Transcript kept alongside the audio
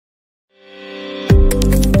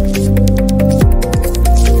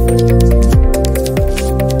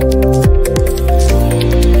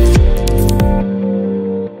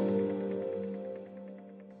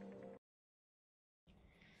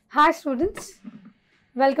Hi students,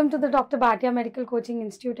 welcome to the Dr. Bhatia Medical Coaching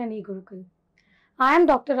Institute and eGurukul. I am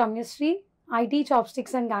Dr. Ramyasree. I teach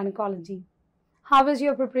obstetrics and gynecology. How is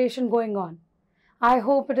your preparation going on? I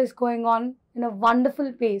hope it is going on in a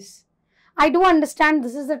wonderful pace. I do understand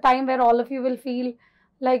this is the time where all of you will feel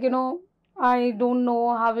like, I don't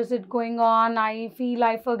know how is it going on. I feel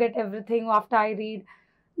I forget everything after I read.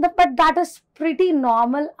 But that is pretty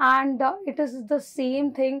normal, and it is the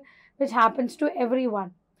same thing which happens to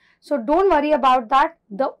everyone. So don't worry about that.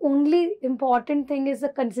 The only important thing is the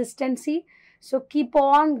consistency. So keep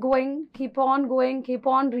on going, keep on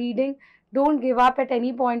reading. Don't give up at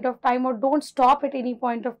any point of time, or don't stop at any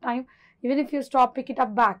point of time. Even if you stop, pick it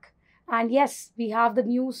up back. And yes, we have the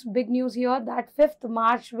news, big news here, that 5th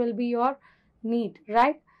March will be your NEET,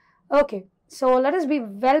 right? Okay, so let us be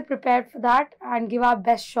well prepared for that and give our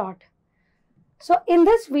best shot. So in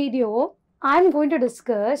this video, I'm going to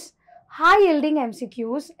discuss high-yielding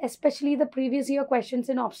MCQs, especially the previous year questions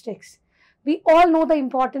in obstetrics. We all know the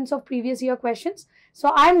importance of previous year questions.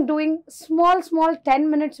 So I'm doing small 10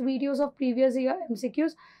 minutes videos of previous year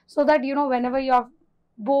MCQs so that, whenever you're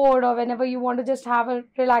bored or whenever you want to just have a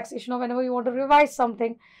relaxation or whenever you want to revise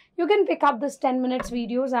something, you can pick up this 10 minutes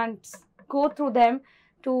videos and go through them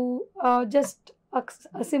to just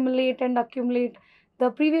assimilate and accumulate the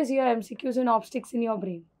previous year MCQs in obstetrics in your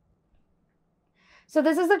brain. So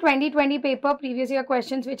this is the 2020 paper previous year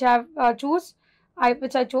questions which I chose.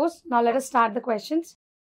 Now let us start the questions.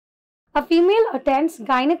 A female attends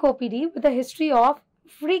gynec OPD with a history of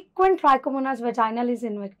frequent Trichomonas vaginalis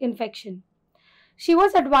infection. She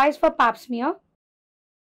was advised for PAP smear.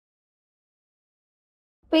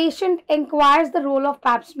 Patient inquires the role of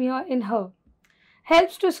PAP smear in her.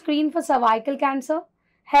 Helps to screen for cervical cancer.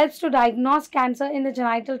 Helps to diagnose cancer in the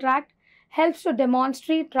genital tract. Helps to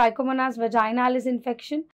demonstrate Trichomonas vaginalis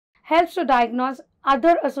infection. Helps to diagnose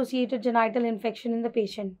other associated genital infection in the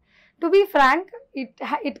patient. To be frank,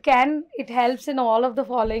 it helps in all of the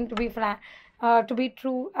following, to be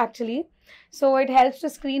true actually. So it helps to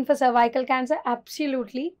screen for cervical cancer,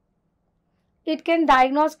 absolutely. It can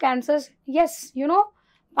diagnose cancers. Yes,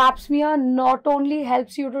 PAP smear not only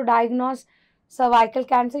helps you to diagnose cervical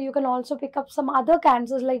cancer, you can also pick up some other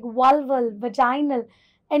cancers like vulval, vaginal,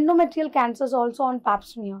 endometrial cancers also on PAP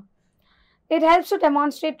smear. It helps to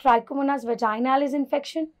demonstrate Trichomonas vaginalis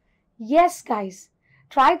infection. Yes, guys,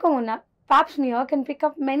 PAP smear can pick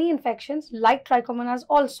up many infections like Trichomonas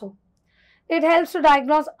also. It helps to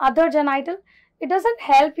diagnose other genital. It doesn't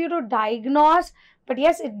help you to diagnose, but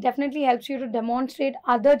yes, it definitely helps you to demonstrate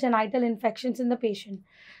other genital infections in the patient.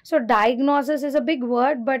 So diagnosis is a big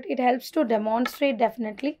word, but it helps to demonstrate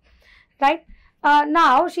definitely, right?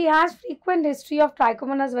 Now she has frequent history of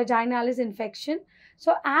Trichomonas vaginalis infection.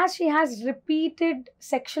 So as she has repeated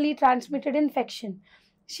sexually transmitted infection,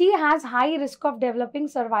 she has high risk of developing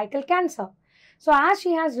cervical cancer. So as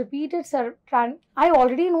she has repeated, I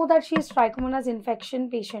already know that she is Trichomonas infection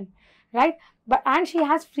patient, right? And she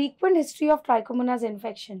has frequent history of Trichomonas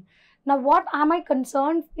infection. Now what am I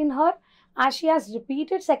concerned in her? As she has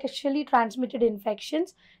repeated sexually transmitted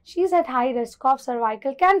infections, she is at high risk of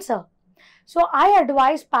cervical cancer. So I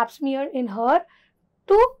advise PAP smear in her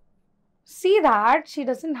to see that she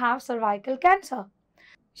doesn't have cervical cancer.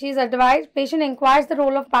 She is advised, patient inquires the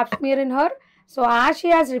role of PAP smear in her. So as she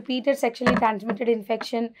has repeated sexually transmitted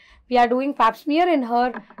infection, we are doing PAP smear in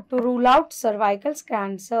her to rule out cervical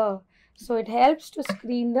cancer. So it helps to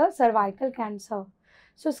screen the cervical cancer.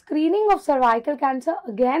 So screening of cervical cancer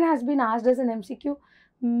again has been asked as an MCQ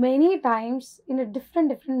many times in a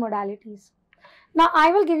different modalities. Now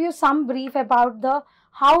I will give you some brief about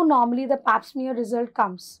how normally the PAP smear result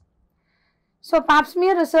comes. So PAP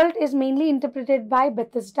smear result is mainly interpreted by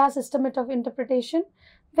Bethesda System of interpretation,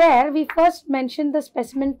 where we first mention the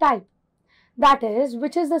specimen type. That is,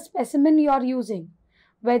 which is the specimen you are using,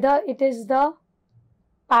 whether it is the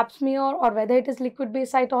PAP smear or whether it is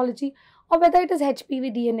liquid-based cytology or whether it is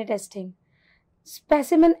HPV DNA testing.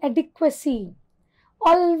 Specimen adequacy.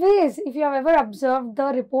 Always, if you have ever observed the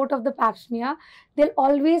report of the PAP smear, they'll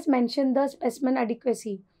always mention the specimen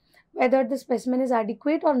adequacy, whether the specimen is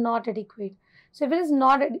adequate or not adequate. So if it is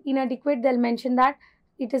not inadequate, they'll mention that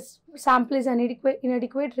sample is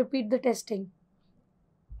inadequate, repeat the testing.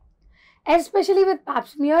 Especially with PAP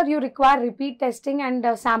smear, you require repeat testing, and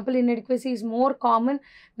sample inadequacy is more common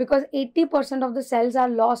because 80% of the cells are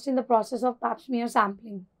lost in the process of PAP smear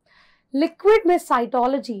sampling. Liquid-based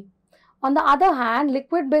cytology. On the other hand,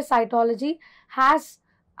 liquid-based cytology has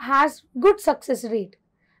good success rate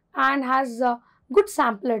and has good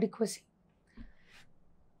sample adequacy.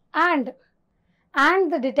 And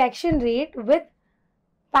the detection rate with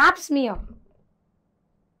PAP smear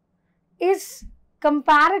is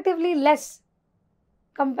comparatively less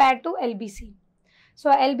compared to LBC. So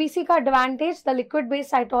LBC ka advantage, the liquid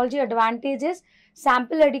based cytology advantage is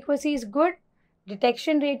sample adequacy is good,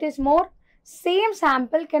 detection rate is more. Same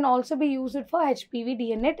sample can also be used for HPV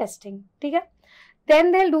DNA testing. Okay?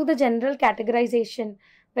 Then they'll do the general categorization,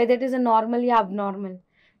 whether it is a normal or abnormal.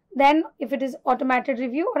 Then if it is automated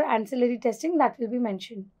review or ancillary testing, that will be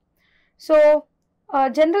mentioned. So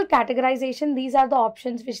general categorization, these are the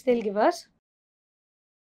options which they'll give us.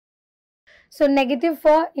 So negative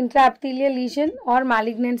for intraepithelial lesion or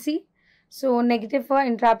malignancy. So negative for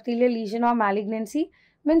intraepithelial lesion or malignancy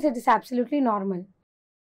means it is absolutely normal.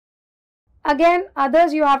 Again,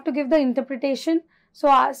 others you have to give the interpretation. So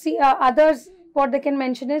others, what they can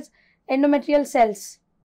mention is endometrial cells.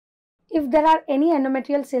 If there are any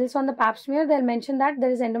endometrial cells on the PAP smear, they'll mention that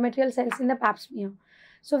there is endometrial cells in the PAP smear.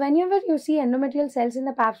 So whenever you see endometrial cells in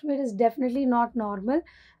the PAP smear, it is definitely not normal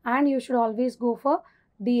and you should always go for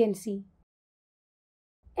DNC.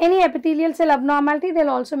 Any epithelial cell abnormality, they'll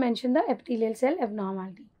also mention the epithelial cell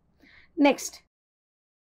abnormality. Next.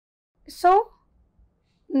 So,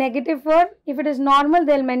 negative for, if it is normal,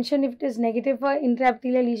 they'll mention if it is negative for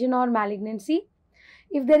intraepithelial lesion or malignancy.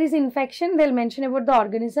 If there is infection, they'll mention about the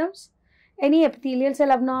organisms. Any epithelial cell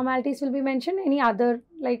abnormalities will be mentioned. Any other,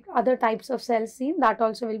 like other types of cells seen, that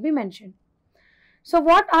also will be mentioned. So,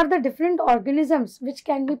 what are the different organisms which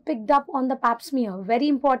can be picked up on the PAP smear? Very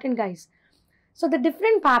important, guys. So, the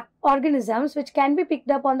different PAP organisms which can be picked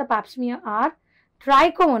up on the PAP smear are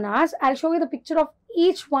trichomonas. I'll show you the picture of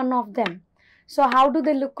each one of them. So, how do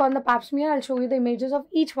they look on the PAP smear? I'll show you the images of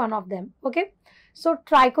each one of them. Okay. So,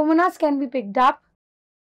 trichomonas can be picked up.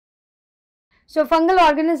 So, fungal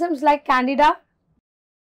organisms like Candida,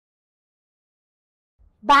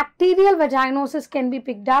 bacterial vaginosis can be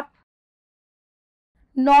picked up.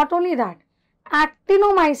 Not only that,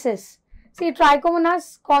 actinomyces. See,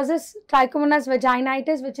 trichomonas causes trichomonas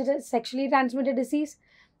vaginitis, which is a sexually transmitted disease.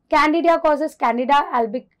 Candida causes candidial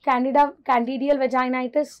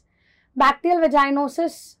vaginitis. Bacterial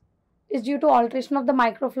vaginosis is due to alteration of the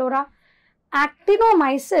microflora.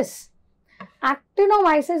 Actinomyces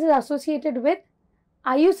is associated with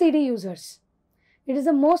IUCD users. It is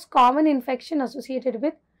the most common infection associated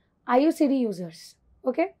with IUCD users.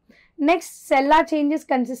 Okay. Next, cellular changes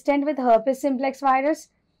consistent with herpes simplex virus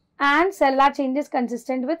and cellular changes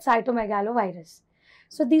consistent with cytomegalovirus.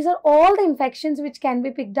 So, these are all the infections which can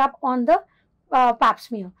be picked up on the PAP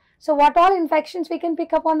smear. So, what all infections we can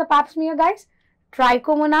pick up on the PAP smear, guys?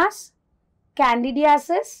 Trichomonas,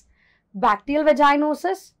 candidiasis, bacterial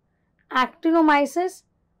vaginosis, actinomyces,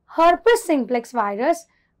 herpes simplex virus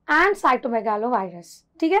and cytomegalovirus.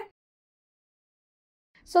 Okay?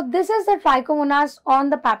 So, this is the trichomonas on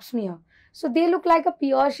the PAP smear. So, they look like a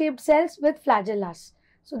pear-shaped cells with flagellas.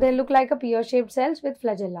 So, they look like a pear-shaped cells with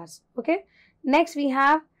flagellas. Okay. Next, we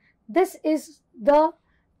have, this is the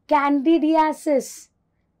candidiasis.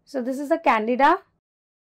 So, this is the candida.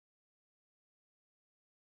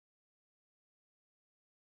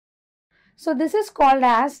 So, this is called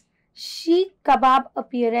as sheikh kebab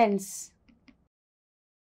appearance.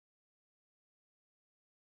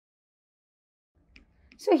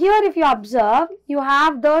 So, here if you observe, you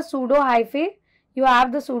have the pseudohyphae,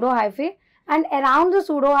 and around the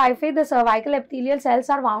pseudohyphae, the cervical epithelial cells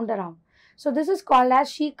are wound around. So, this is called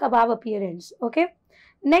as sheikh kebab appearance. Okay.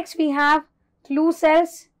 Next, we have clue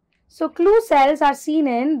cells. So, clue cells are seen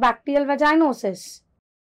in bacterial vaginosis.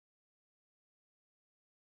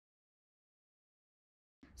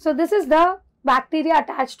 So, this is the bacteria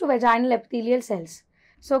attached to vaginal epithelial cells.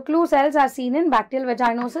 So, clue cells are seen in bacterial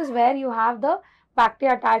vaginosis where you have the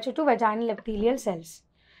bacteria attached to vaginal epithelial cells.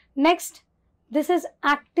 Next, this is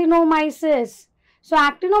actinomyces. So,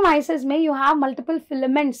 actinomyces may you have multiple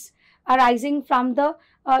filaments arising from the,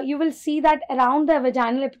 you will see that around the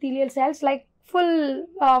vaginal epithelial cells like full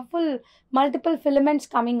multiple filaments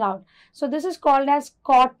coming out. So, this is called as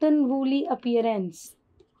cotton woolly appearance.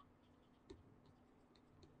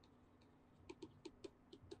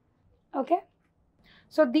 Okay.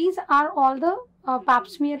 So, these are all the PAP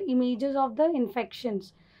smear images of the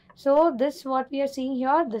infections. So, this what we are seeing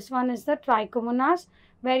here, this one is the trichomonas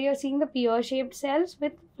where you are seeing the pear-shaped cells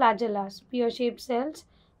with flagellas,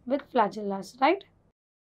 right?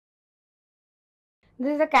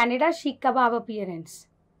 This is the Candida sheikh kebab appearance.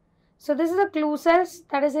 So, this is the clue cells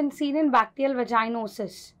that is seen in bacterial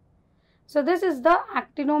vaginosis. So, this is the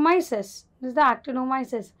actinomyces.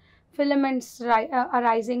 Filaments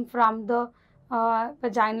arising from the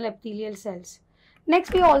vaginal epithelial cells.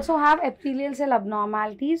 Next, we also have epithelial cell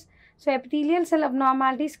abnormalities. So, epithelial cell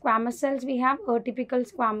abnormalities, squamous cells, we have atypical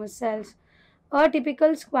squamous cells,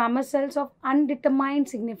 Atypical squamous cells of undetermined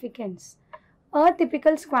significance.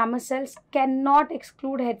 Atypical squamous cells cannot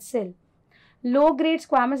exclude head cell. Low-grade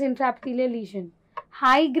squamous intraepithelial lesion,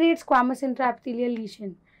 high-grade squamous intraepithelial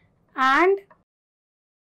lesion, and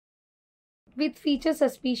with feature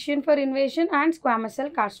suspicion for invasion and squamous cell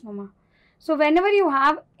carcinoma. So whenever you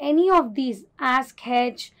have any of these, ASC,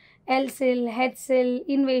 H, L cell, head cell,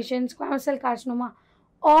 invasion, squamous cell carcinoma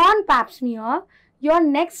on PAP smear, your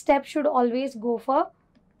next step should always go for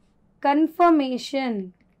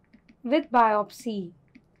confirmation with biopsy.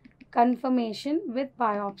 Confirmation with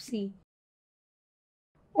biopsy.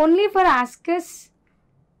 Only for ascus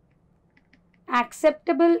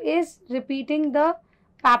acceptable is repeating the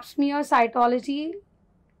PAP smear cytology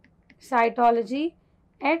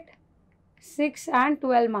at 6 and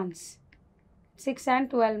 12 months. 6 and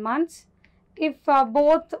 12 months. If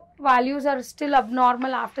both values are still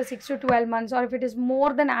abnormal after 6 to 12 months, or if it is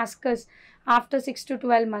more than ascus after 6 to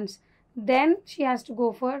 12 months, then she has to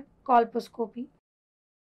go for colposcopy.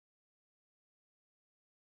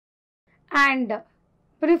 And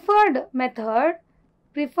preferred method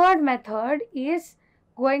is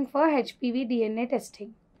going for HPV DNA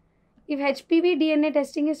testing. If HPV DNA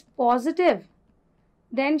testing is positive,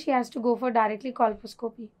 then she has to go for directly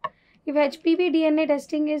colposcopy. If HPV DNA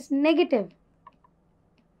testing is negative,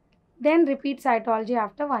 then repeat cytology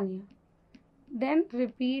after 1 year. Then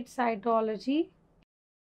repeat cytology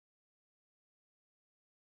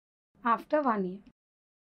after 1 year.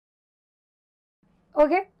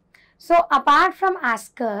 Okay. So apart from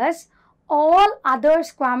ascus, all other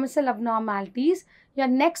squamous cell abnormalities, your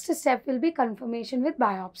next step will be confirmation with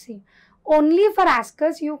biopsy. Only for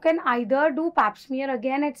ascus, you can either do PAP smear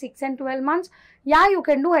again at 6 and 12 months. Yeah, you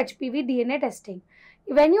can do HPV DNA testing.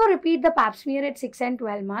 When you repeat the PAP smear at 6 and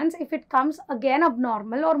 12 months, if it comes again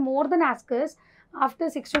abnormal or more than ascus after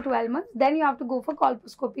 6 to 12 months, then you have to go for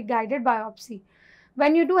colposcopic guided biopsy.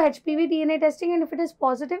 When you do HPV DNA testing and if it is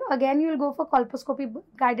positive, again you will go for colposcopy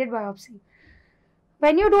guided biopsy.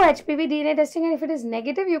 When you do HPV DNA testing and if it is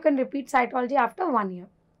negative, you can repeat cytology after 1 year.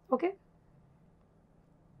 Okay.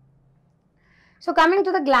 So coming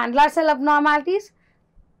to the glandular cell abnormalities,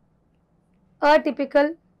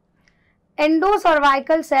 atypical,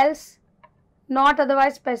 endocervical cells not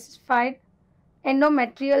otherwise specified,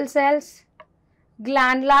 endometrial cells,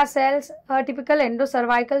 glandular cells, atypical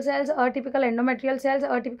endocervical cells, atypical endometrial cells,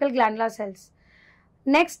 atypical glandular cells.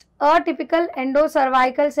 Next, atypical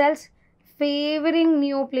endocervical cells favoring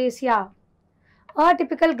neoplasia,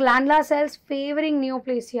 atypical glandular cells favoring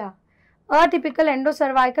neoplasia, atypical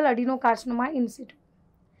endocervical adenocarcinoma in situ.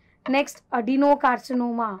 Next,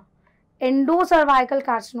 adenocarcinoma, endocervical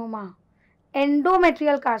carcinoma,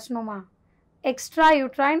 endometrial carcinoma,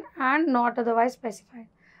 extrauterine and not otherwise specified.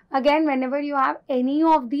 Again, whenever you have any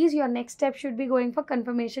of these, your next step should be going for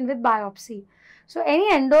confirmation with biopsy. So,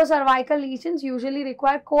 any endocervical lesions usually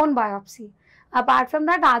require cone biopsy. Apart from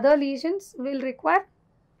that, other lesions will require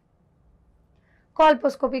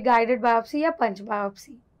colposcopy guided biopsy or punch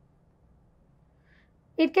biopsy.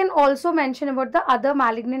 It can also mention about the other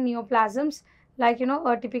malignant neoplasms like,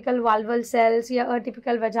 atypical vulval cells, yeah,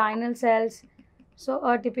 atypical vaginal cells. So,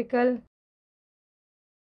 atypical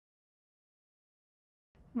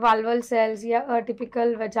vulval cells, yeah,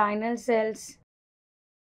 atypical vaginal cells.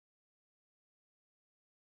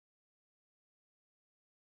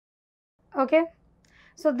 Okay,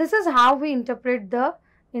 so this is how we interpret the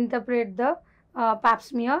PAP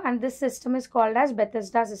smear, and this system is called as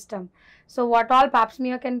Bethesda system. So what all PAP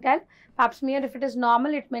smear can tell? PAP smear, if it is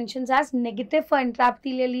normal, it mentions as negative for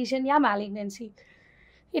intraepithelial lesion या malignancy.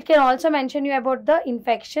 It can also mention you about the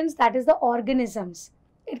infections, that is the organisms.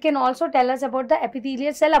 It can also tell us about the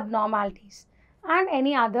epithelial cell abnormalities and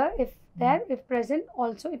any other if present,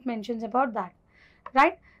 also it mentions about that,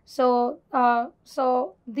 right? So,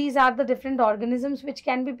 so these are the different organisms which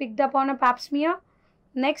can be picked up on a PAP smear.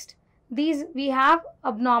 Next, these we have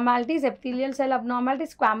abnormalities, epithelial cell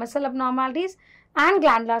abnormalities, squamous cell abnormalities and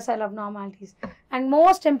glandular cell abnormalities. And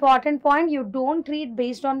most important point, you don't treat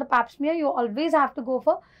based on the PAP smear. You always have to go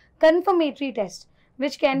for confirmatory test,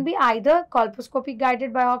 which can be either colposcopic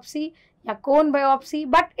guided biopsy or cone biopsy,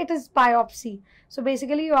 but it is biopsy. So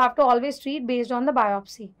basically you have to always treat based on the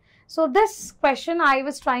biopsy. So this question I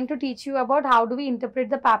was trying to teach you about how do we interpret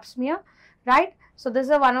the PAP smear, right? So this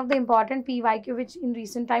is one of the important PYQ which in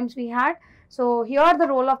recent times we had. So here the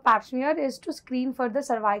role of PAP smear is to screen for the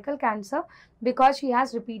cervical cancer because she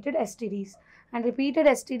has repeated STDs. And repeated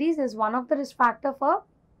STDs is one of the risk factor for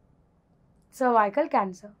cervical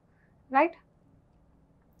cancer, right?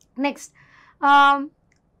 Next,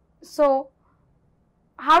 so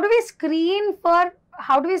how do we screen for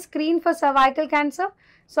how do we screen for cervical cancer?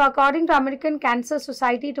 So according to American Cancer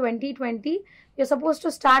Society 2020, you're supposed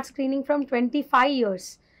to start screening from 25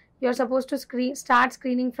 years. You're supposed to start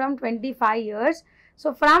screening from 25 years.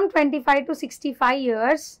 So from 25 to 65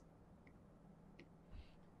 years,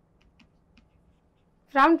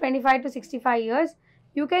 from 25 to 65 years,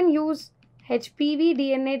 you can use HPV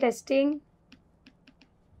DNA testing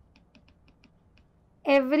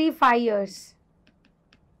every 5 years.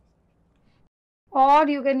 Or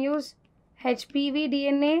you can use HPV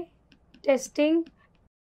DNA testing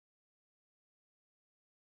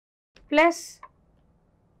plus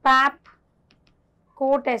PAP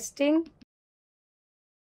co-testing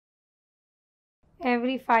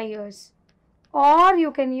every 5 years. Or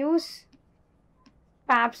you can use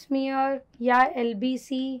PAP smear या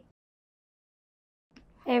LBC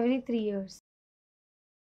every 3 years.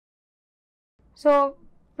 So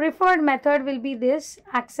preferred method will be this,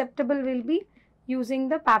 acceptable will be using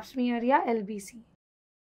the PAP smear या LBC.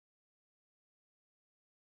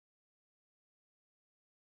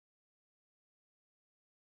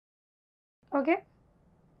 Okay.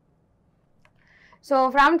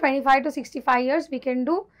 So from 25 to 65 years we can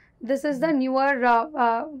do, this is the newer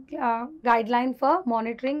guideline for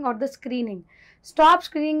monitoring or the screening. Stop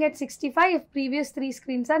screening at 65 if previous 3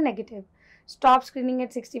 screens are negative. Stop screening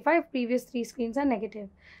at 65 if previous 3 screens are negative.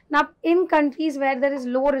 Now in countries where there is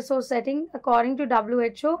low resource setting, according to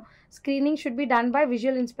WHO, screening should be done by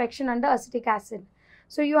visual inspection under acetic acid.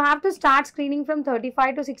 So you have to start screening from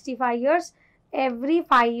 35 to 65 years every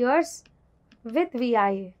 5 years with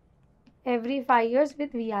VIA. Every 5 years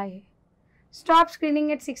with VIA. Stop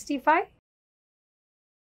screening at 65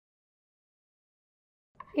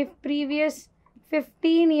 if previous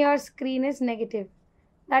 15 years screen is negative.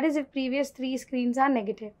 That is if previous 3 screens are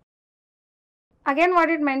negative. Again what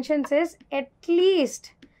it mentions is at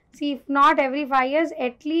least, see if not every 5 years,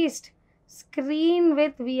 at least screen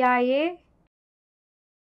with VIA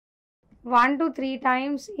 1 to 3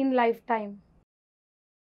 times in lifetime.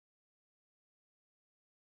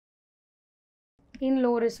 In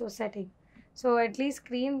low resource setting. So at least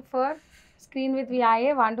screen with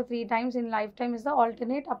VIA 1 to 3 times in lifetime is the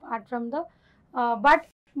alternate, apart from the but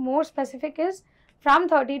more specific is from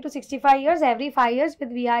 30 to 65 years every 5 years with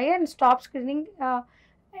VIA, and stop screening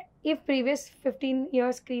if previous 15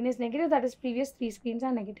 years screen is negative, that is previous 3 screens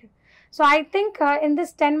are negative. So I think in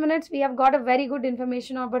this 10 minutes we have got a very good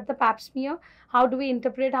information about the PAP smear. How do we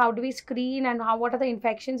interpret, how do we screen, and what are the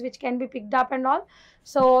infections which can be picked up and all.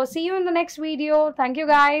 So see you in the next video. Thank you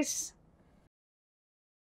guys.